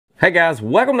Hey guys,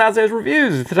 welcome to Isaiah's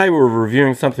Reviews. Today we're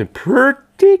reviewing something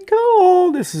pretty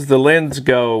cool. This is the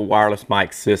LENSGO wireless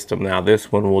mic system. Now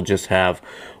this one will just have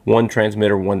one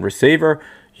transmitter, one receiver.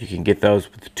 You can get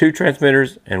those with two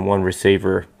transmitters and one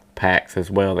receiver packs as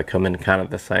well that come in kind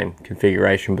of the same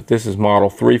configuration. But this is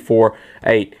model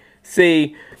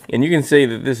 348C, and you can see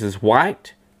that this is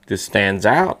white. This stands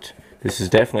out. This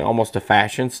is definitely almost a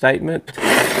fashion statement.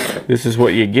 This is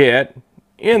what you get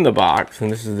in the box, and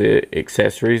this is the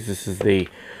accessories. This is the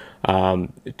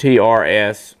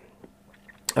TRS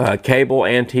cable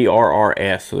and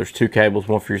TRRS. So there's two cables,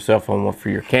 one for your cell phone, one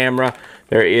for your camera.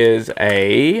 There is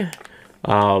a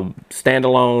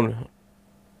standalone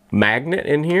magnet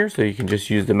in here, so you can just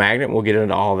use the magnet. We'll get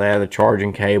into all that, the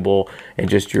charging cable, and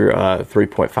just your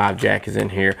 3.5 jack is in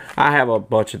here. I have a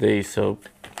bunch of these, so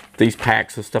these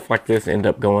packs of stuff like this end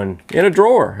up going in a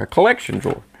drawer, a collection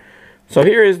drawer. So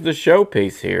here is the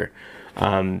showpiece here.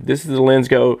 This is the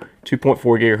LENSGO 2.4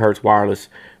 GHz wireless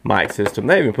mic system.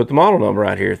 They even put the model number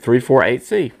right here,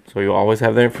 348C. So you always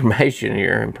have the information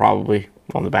here, and probably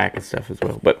on the back and stuff as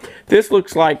well. But this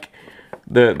looks like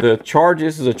the charge.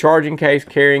 This is a charging case,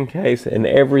 carrying case, and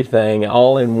everything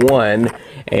all in one,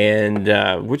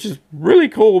 and which is really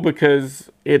cool because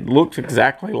it looks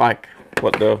exactly like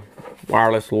what the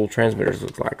wireless little transmitters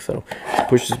look like. So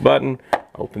push this button,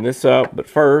 open this up, but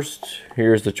first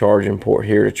here's the charging port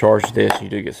here to charge this. You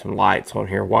do get some lights on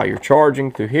here while you're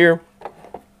charging through here,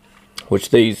 which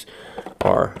these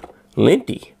are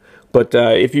linty. But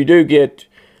if you do get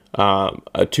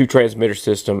a two transmitter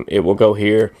system, it will go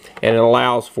here, and it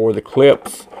allows for the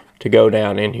clips to go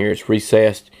down in here. It's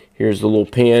recessed. Here's the little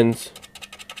pins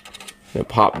that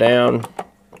pop down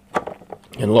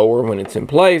and lower when it's in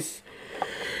place.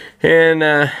 And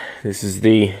this is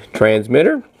the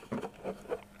transmitter.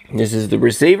 This is the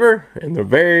receiver, and the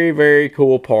very, very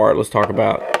cool part. Let's talk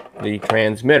about the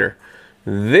transmitter.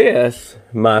 This,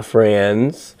 my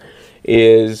friends,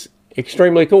 is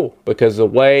extremely cool because the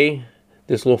way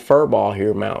this little fur ball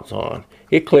here mounts on,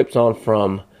 it clips on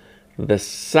from the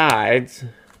sides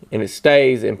and it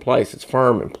stays in place. It's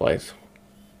firm in place.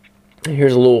 And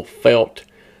here's a little felt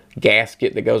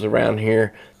gasket that goes around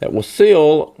here that will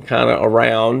seal kind of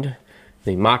around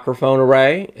the microphone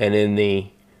array, and then the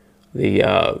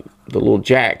little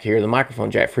jack here, the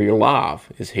microphone jack for your lav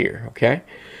is here. Okay,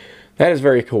 that is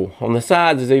very cool. On the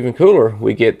sides is even cooler.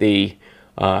 We get the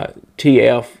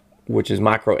TF, which is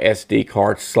micro SD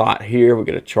card slot here. We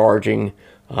get a charging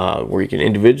where you can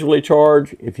individually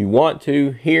charge if you want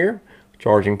to here,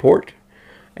 charging port,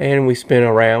 and we spin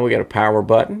around. We got a power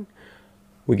button.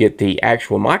 We get the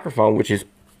actual microphone, which is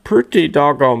pretty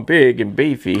doggone big and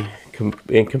beefy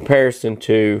in comparison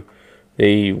to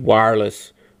the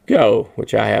wireless Go,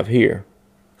 which I have here.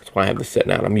 That's why I have this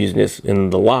sitting out. I'm using this in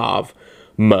the live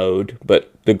mode,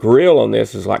 but the grill on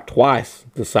this is like twice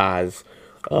the size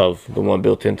of the one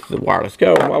built into the wireless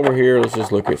Go. And while we're here, let's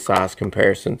just look at size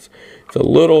comparisons. It's a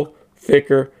little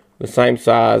thicker, the same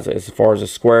size as far as the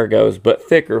square goes, but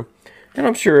thicker. And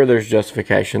I'm sure there's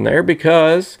justification there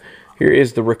because here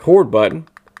is the record button.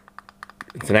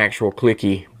 It's an actual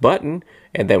clicky button,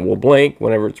 and then we'll blink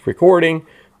whenever it's recording,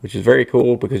 which is very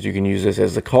cool because you can use this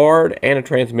as a card and a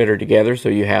transmitter together, so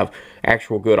you have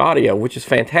actual good audio, which is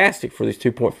fantastic for these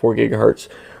 2.4 gigahertz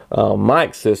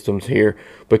mic systems here,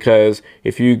 because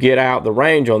if you get out, the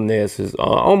range on this is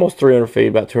almost 300 feet,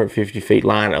 about 250 feet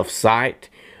line of sight,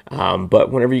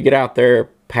 but whenever you get out there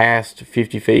past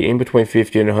 50 feet, in between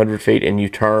 50 and 100 feet, and you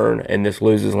turn and this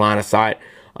loses line of sight,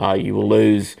 you will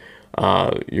lose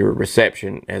your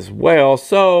reception as well.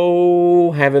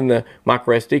 So having the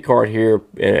micro SD card here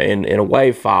in a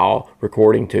WAV file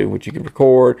recording to, which you can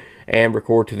record and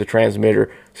record to the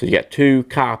transmitter, so you got two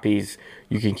copies.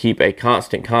 You can keep a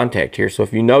constant contact here, so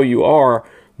if you know you are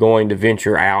going to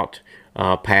venture out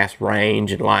past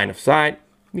range and line of sight,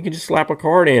 you can just slap a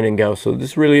card in and go. So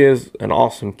this really is an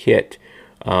awesome kit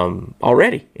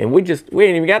already, and we ain't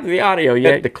even got to the audio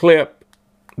yet. The clip,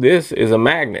 this is a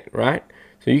magnet, right?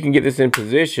 So you can get this in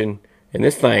position, and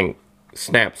this thing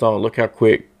snaps on. Look how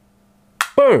quick.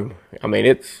 Boom. I mean,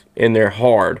 it's in there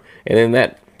hard. And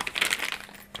then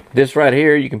this right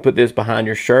here, you can put this behind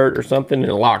your shirt or something,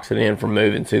 and it locks it in from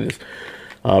moving. See this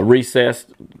recessed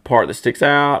part that sticks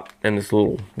out, and this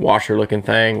little washer looking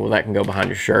thing, well, that can go behind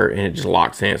your shirt, and it just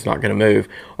locks in. It's not going to move.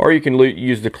 Or you can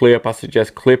use the clip. I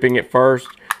suggest clipping it first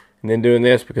and then doing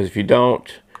this, because if you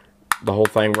don't, the whole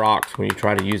thing rocks when you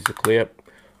try to use the clip.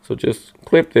 So just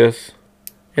clip this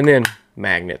and then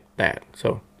magnet that.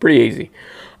 So pretty easy.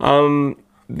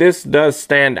 This does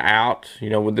stand out, you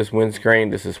know, with this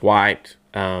windscreen. This is white.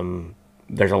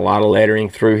 There's a lot of lettering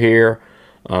through here.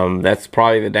 That's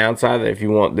probably the downside, that if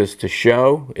you want this to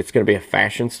show, it's going to be a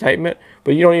fashion statement,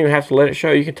 but you don't even have to let it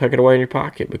show. You can tuck it away in your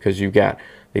pocket because you've got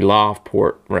the lav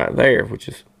port right there, which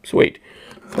is sweet.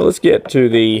 So let's get to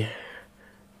the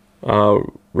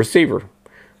receiver.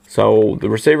 So the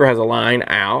receiver has a line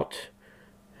out,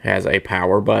 has a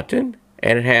power button,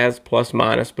 and it has plus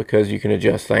minus because you can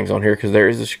adjust things on here because there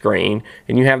is a screen,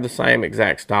 and you have the same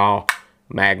exact style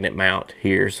magnet mount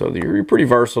here. So you're pretty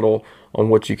versatile on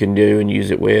what you can do and use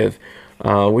it with,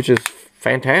 which is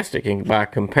fantastic. And by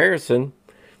comparison,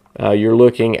 you're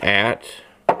looking at,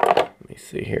 let me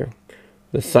see here,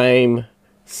 the same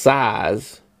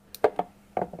size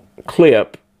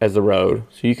clip as the Rode.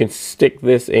 So you can stick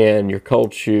this in your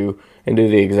cold shoe and do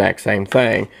the exact same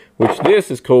thing, which this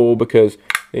is cool because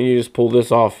then you just pull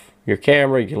this off your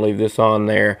camera, you can leave this on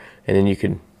there, and then you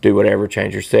can do whatever,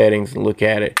 change your settings and look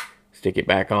at it, stick it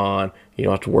back on. You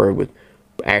don't have to worry with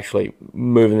actually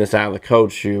moving this out of the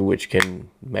cold shoe, which can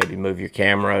maybe move your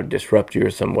camera, disrupt you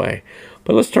in some way.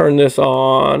 But let's turn this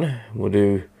on. We'll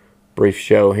do a brief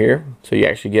show here. So you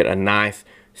actually get a nice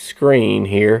screen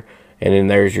here, and then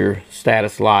there's your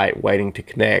status light waiting to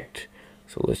connect.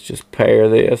 So let's just pair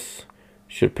this.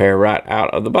 Should pair right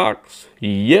out of the box.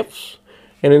 Yep.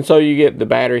 And then so you get the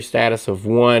battery status of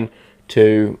 1,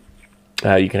 2.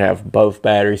 You can have both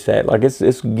battery set. Like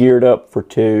it's geared up for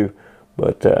 2,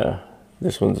 but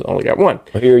this one's only got 1.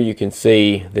 Here you can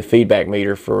see the feedback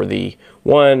meter for the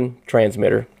one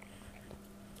transmitter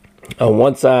on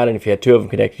one side, and if you had 2 of them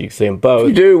connected, you can see them both. If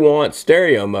you do want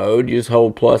stereo mode, you just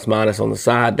hold plus minus on the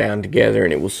side down together,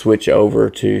 and it will switch over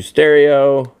to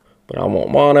stereo. But I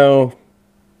want mono,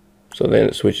 so then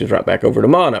it switches right back over to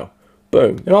mono.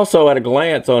 Boom. And also at a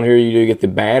glance on here, you do get the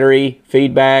battery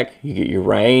feedback. You get your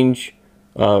range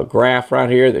graph right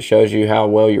here that shows you how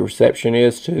well your reception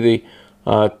is to the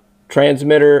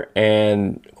transmitter,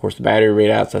 and of course the battery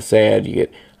readouts. I said you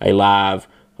get a live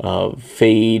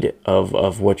feed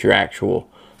of what your actual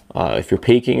if you're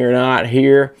peaking or not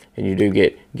here, and you do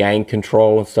get gain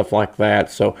control and stuff like that.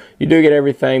 So you do get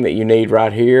everything that you need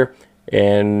right here.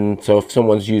 And so if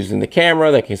someone's using the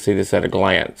camera, they can see this at a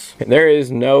glance. And there is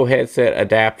no headset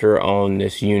adapter on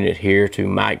this unit here to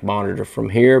mic monitor from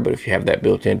here, but if you have that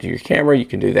built into your camera, you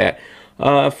can do that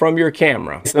from your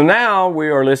camera. So now we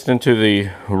are listening to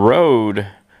the Rode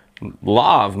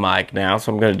lav mic now,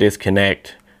 so I'm going to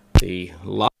disconnect the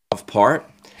lav part,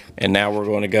 and now we're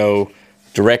going to go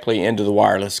directly into the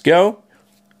wireless go.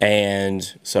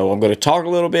 And so I'm going to talk a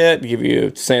little bit, give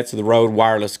you a sense of the Rode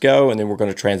Wireless Go, and then we're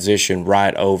going to transition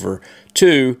right over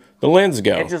to the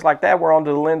LENSGO. And just like that, we're on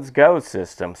to the LENSGO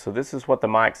system. So this is what the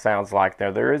mic sounds like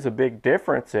there. There is a big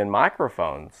difference in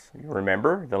microphones. You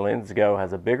remember, the LENSGO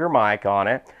has a bigger mic on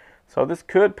it. So this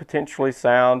could potentially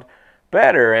sound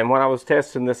better. And when I was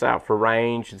testing this out for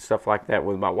range and stuff like that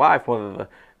with my wife, one of the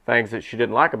things that she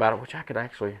didn't like about it, which I could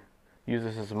actually use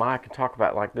this as a mic and talk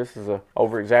about, like, this is a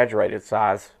over-exaggerated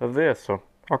size of this. So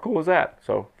how cool is that?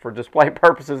 So for display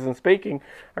purposes and speaking,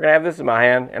 I'm gonna have this in my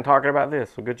hand and talking about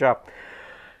this. So good job.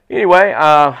 Anyway,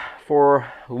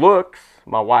 for looks,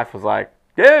 my wife was like,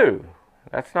 dude,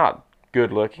 that's not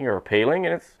good looking or appealing,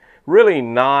 and it's really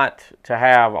not to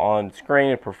have on screen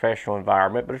in a professional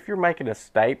environment. But if you're making a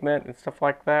statement and stuff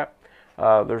like that,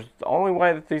 there's the only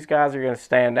way that these guys are going to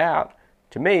stand out,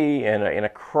 to me, in a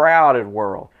crowded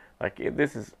world. Like,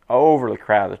 this is overly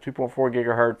crowded. The 2.4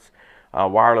 gigahertz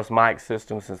wireless mic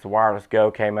system, since the Wireless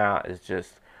Go came out, is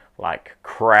just like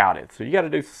crowded. So you got to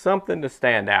do something to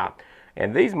stand out.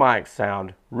 And these mics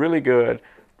sound really good.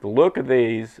 The look of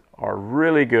these are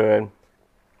really good.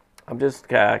 I'm just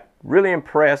really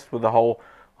impressed with the whole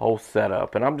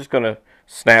setup. And I'm just going to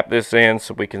snap this in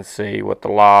so we can see what the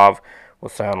lav will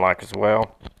sound like as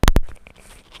well.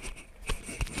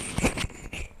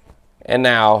 And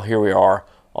now here we are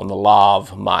on the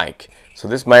lav mic. So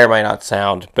this may or may not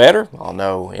sound better. I'll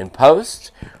know in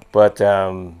post, but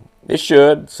it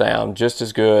should sound just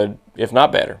as good, if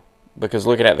not better, because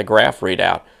looking at the graph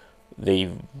readout,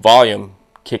 the volume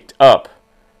kicked up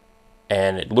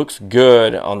and it looks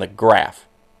good on the graph.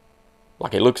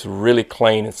 Like, it looks really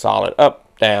clean and solid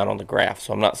up, down on the graph.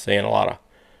 So I'm not seeing a lot of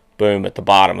boom at the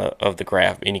bottom of the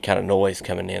graph, any kind of noise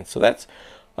coming in. So that's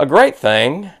a great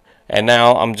thing. And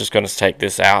now I'm just going to take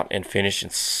this out and finish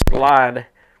and slide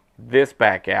this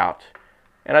back out.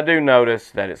 And I do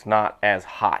notice that it's not as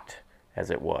hot as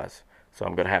it was. So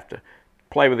I'm going to have to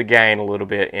play with the gain a little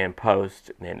bit in post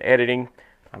and then editing.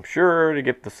 I'm sure to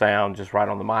get the sound just right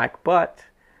on the mic. But,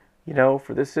 you know,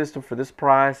 for this system, for this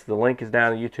price, the link is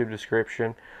down in the YouTube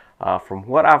description. From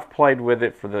what I've played with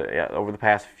it for over the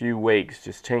past few weeks,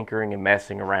 just tinkering and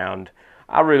messing around,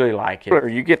 I really like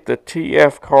it. You get the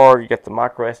TF card, you get the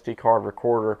micro SD card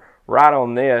recorder right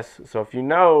on this. So if you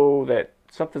know that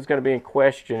something's going to be in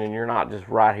question and you're not just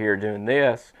right here doing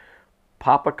this,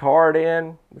 pop a card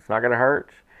in, it's not going to hurt,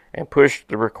 and push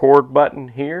the record button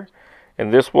here,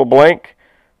 and this will blink.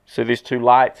 See these two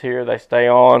lights here, they stay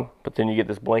on, but then you get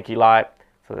this blinky light,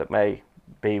 so that may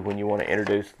be when you want to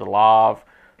introduce the lav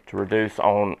to reduce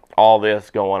on all this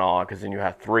going on, because then you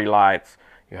have 3 lights,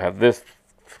 you have this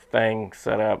thing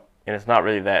set up, and it's not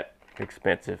really that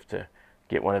expensive to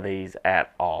get one of these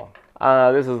at all.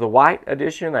 This is the white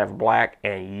edition. They have black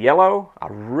and yellow. I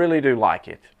really do like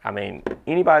it. I mean,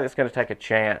 anybody that's going to take a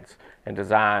chance and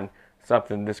design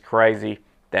something this crazy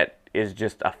that is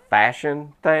just a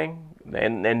fashion thing,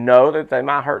 and know that they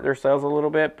might hurt themselves a little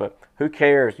bit, but who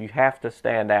cares? You have to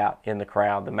stand out in the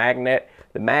crowd. The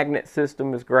magnet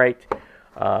system is great.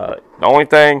 The only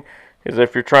thing is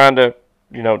if you're trying to,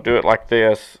 you know, do it like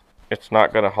this, it's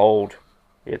not going to hold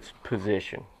its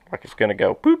position. Like it's going to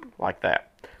go poop like that.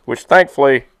 Which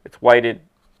thankfully it's weighted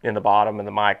in the bottom, and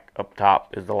the mic up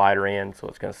top is the lighter end, so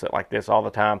it's going to sit like this all the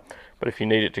time. But if you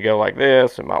need it to go like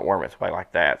this, it might worm its way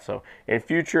like that. So in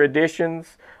future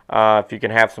editions, if you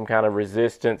can have some kind of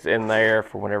resistance in there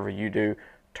for whenever you do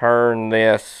turn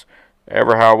this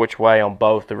which way on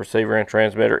both the receiver and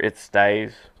transmitter, it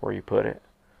stays where you put it.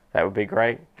 That would be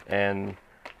great.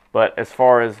 But as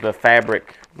far as the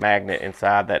fabric magnet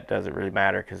inside, that doesn't really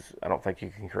matter, because I don't think you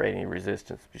can create any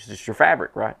resistance. It's just your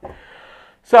fabric, right?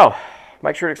 So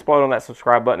make sure to explode on that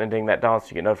subscribe button and ding that bell so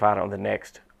you get notified on the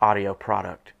next audio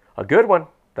product. A good one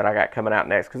that I got coming out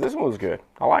next, because this one was good.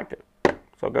 I liked it.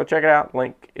 So go check it out.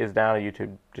 Link is down in the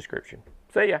YouTube description.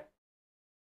 See ya.